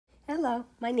Hello,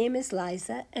 my name is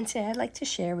Liza, and today I'd like to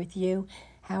share with you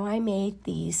how I made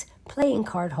these playing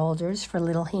card holders for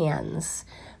little hands.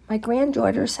 My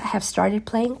granddaughters have started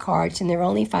playing cards, and they're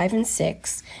only 5 and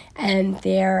 6, and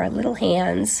their little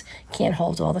hands can't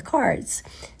hold all the cards.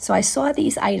 So I saw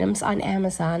these items on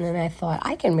Amazon, and I thought,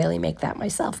 I can really make that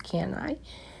myself, can't I?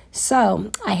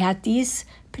 So I had these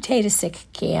potato stick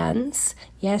cans.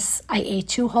 Yes, I ate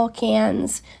 2 whole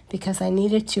cans because I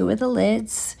needed 2 of the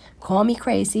lids. Call me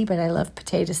crazy, but I love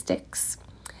potato sticks.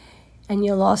 And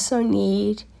you'll also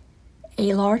need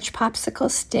a large popsicle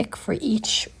stick for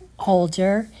each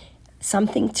holder,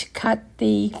 something to cut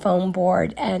the foam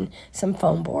board, and some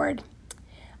foam board.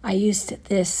 I used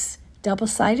this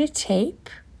double-sided tape.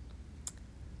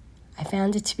 I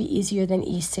found it to be easier than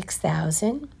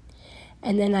E6000.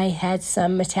 And then I had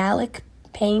some metallic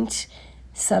paint,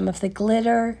 some of the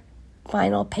glitter,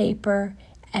 vinyl paper,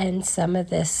 and some of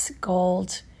this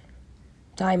gold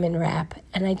diamond wrap.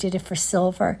 And I did it for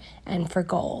silver and for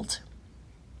gold.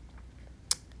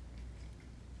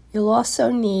 You'll also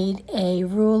need a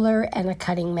ruler and a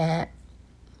cutting mat.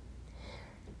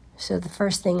 So the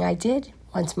first thing I did,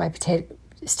 once my potato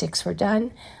sticks were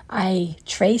done, I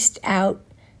traced out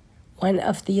one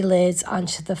of the lids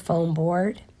onto the foam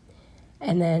board.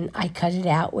 And then I cut it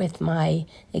out with my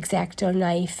X-Acto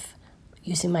knife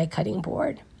using my cutting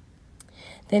board.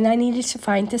 Then I needed to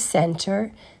find the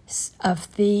center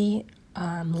of the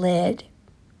lid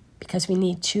because we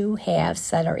need 2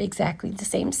 halves that are exactly the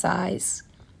same size.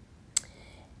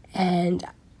 And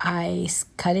I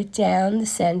cut it down the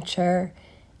center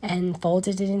and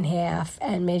folded it in half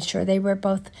and made sure they were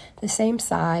both the same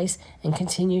size and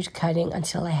continued cutting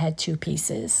until I had 2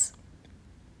 pieces.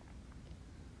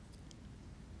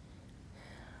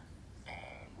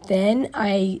 Then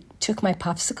I took my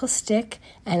popsicle stick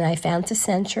and I found the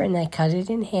center and I cut it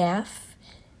in half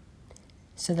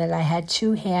so that I had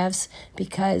 2 halves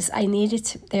because I needed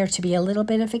there to be a little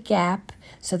bit of a gap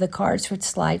so the cards would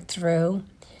slide through.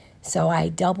 So I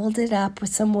doubled it up with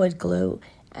some wood glue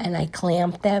and I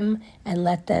clamped them and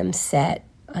let them set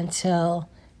until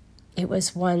it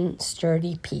was one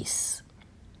sturdy piece.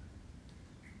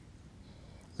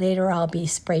 Later I'll be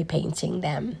spray painting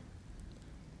them.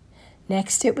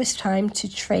 Next, it was time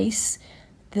to trace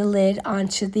the lid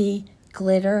onto the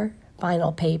glitter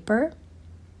vinyl paper.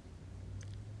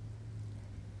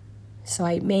 So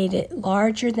I made it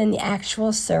larger than the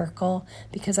actual circle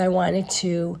because I wanted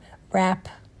to wrap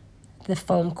the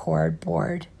foam cord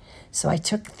board. So I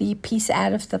took the piece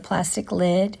out of the plastic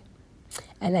lid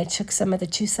and I took some of the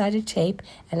 2-sided tape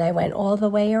and I went all the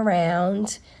way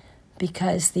around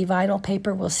because the vinyl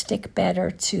paper will stick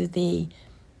better to the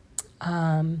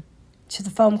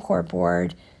foam core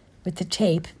board with the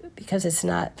tape because it's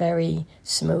not very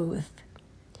smooth.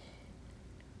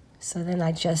 So then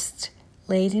I just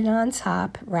laid it on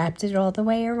top, wrapped it all the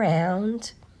way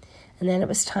around, and then it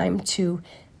was time to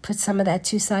put some of that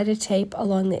 2-sided tape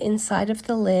along the inside of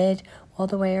the lid all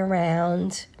the way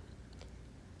around.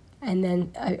 And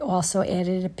then I also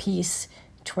added a piece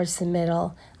towards the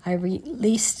middle. I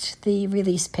released the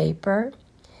release paper,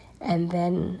 and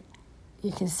then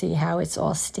you can see how it's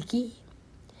all sticky.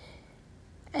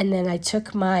 And then I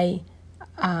took my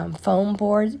foam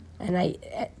board and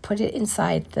I put it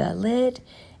inside the lid.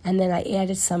 And then I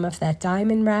added some of that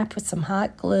diamond wrap with some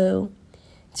hot glue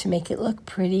to make it look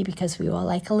pretty because we all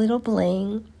like a little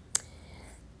bling.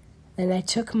 Then I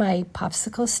took my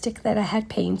popsicle stick that I had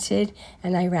painted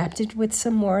and I wrapped it with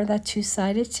some more of that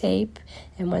 2-sided tape.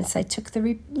 And once I took the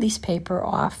release paper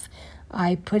off,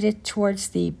 I put it towards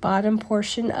the bottom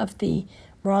portion of the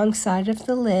wrong side of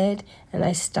the lid and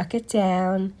I stuck it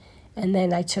down, and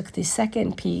then I took the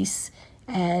second piece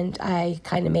and I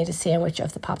kind of made a sandwich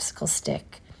of the popsicle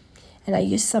stick. And I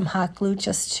used some hot glue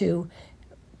just to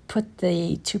put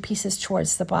the 2 pieces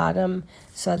towards the bottom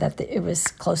so that it was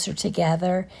closer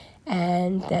together.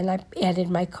 And then I added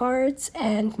my cards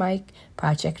and my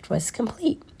project was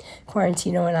complete.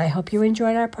 Quarantino and I hope you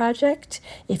enjoyed our project.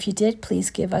 If you did, please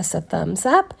give us a thumbs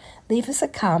up, leave us a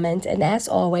comment, and as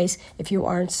always, if you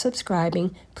aren't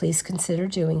subscribing, please consider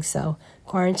doing so.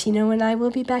 Quarantino and I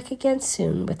will be back again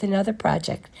soon with another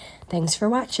project. Thanks for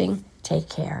watching. Take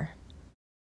care.